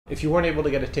If you weren't able to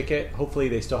get a ticket, hopefully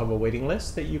they still have a waiting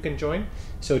list that you can join.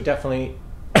 So definitely...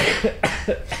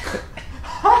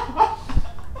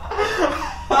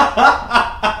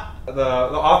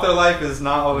 The author life is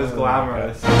not always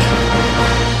glamorous.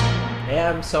 Hey,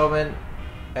 I'm Soman,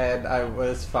 and I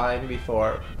was fine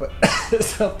before, but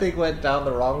something went down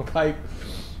the wrong pipe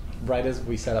right as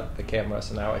we set up the camera,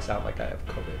 so now I sound like I have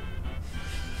COVID.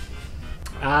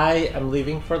 I am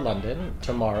leaving for London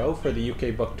tomorrow for the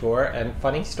UK book tour, and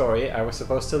funny story, I was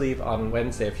supposed to leave on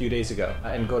Wednesday a few days ago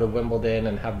and go to Wimbledon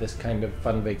and have this kind of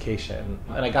fun vacation.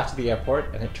 And I got to the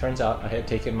airport and it turns out I had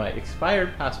taken my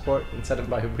expired passport instead of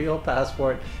my real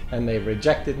passport, and they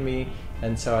rejected me.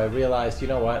 And so I realized, you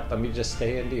know what, let me just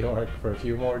stay in New York for a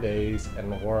few more days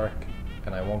and work,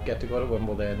 and I won't get to go to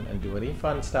Wimbledon and do any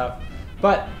fun stuff,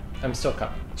 but I'm still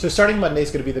coming. So starting Monday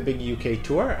is going to be the big UK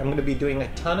tour. I'm going to be doing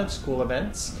a ton of school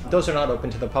events. Those are not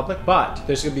open to the public, but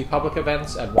there's going to be public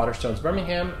events at Waterstones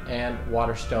Birmingham and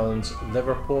Waterstones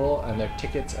Liverpool, and there are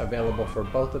tickets available for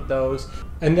both of those.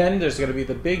 And then there's going to be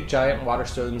the big giant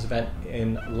Waterstones event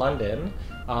in London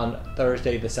on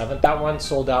Thursday the 7th. That one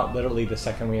sold out literally the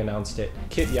second we announced it.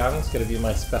 Kit Young is going to be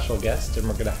my special guest, and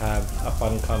we're going to have a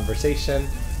fun conversation.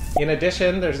 In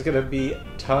addition, there's going to be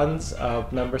tons of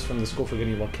members from the School for Good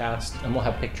and Evil cast, and we'll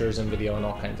have pictures and video and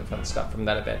all kinds of fun stuff from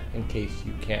that event in case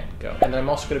you can't go. And then I'm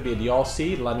also going to be at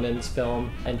YALC, London's Film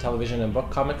and Television and Book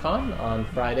Comic-Con on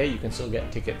Friday. You can still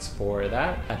get tickets for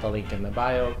that at the link in the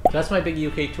bio. So that's my big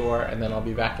UK tour, and then I'll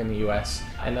be back in the US.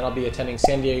 And then I'll be attending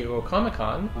San Diego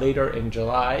Comic-Con later in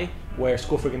July, where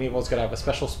School for Good and Evil is going to have a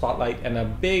special spotlight and a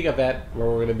big event where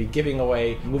we're going to be giving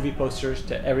away movie posters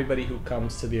to everybody who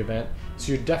comes to the event.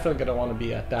 So you're definitely going to want to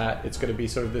be at that. It's going to be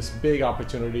sort of this big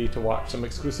opportunity to watch some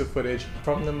exclusive footage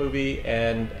from the movie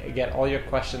and get all your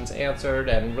questions answered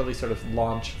and really sort of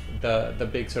launch the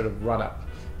big sort of run-up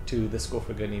to the School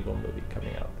for Good and Evil movie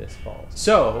coming out this fall.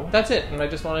 So that's it, and I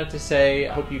just wanted to say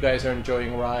I hope you guys are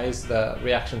enjoying Rise. The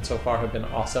reactions so far have been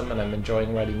awesome, and I'm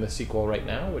enjoying writing the sequel right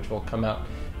now, which will come out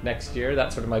next year.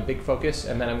 That's sort of my big focus,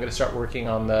 and then I'm going to start working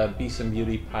on the Beast and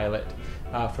Beauty pilot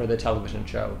for the television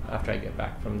show after I get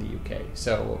back from the UK.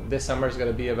 So this summer is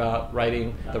going to be about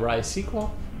writing the Rise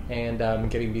sequel and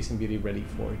getting Beast and Beauty ready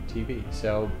for TV.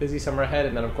 So busy summer ahead,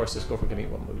 and then of course the School for Good and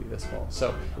Evil movie this fall.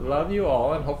 So love you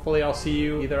all, and hopefully I'll see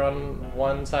you either on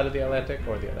one side of the Atlantic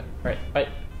or the other. All right, bye.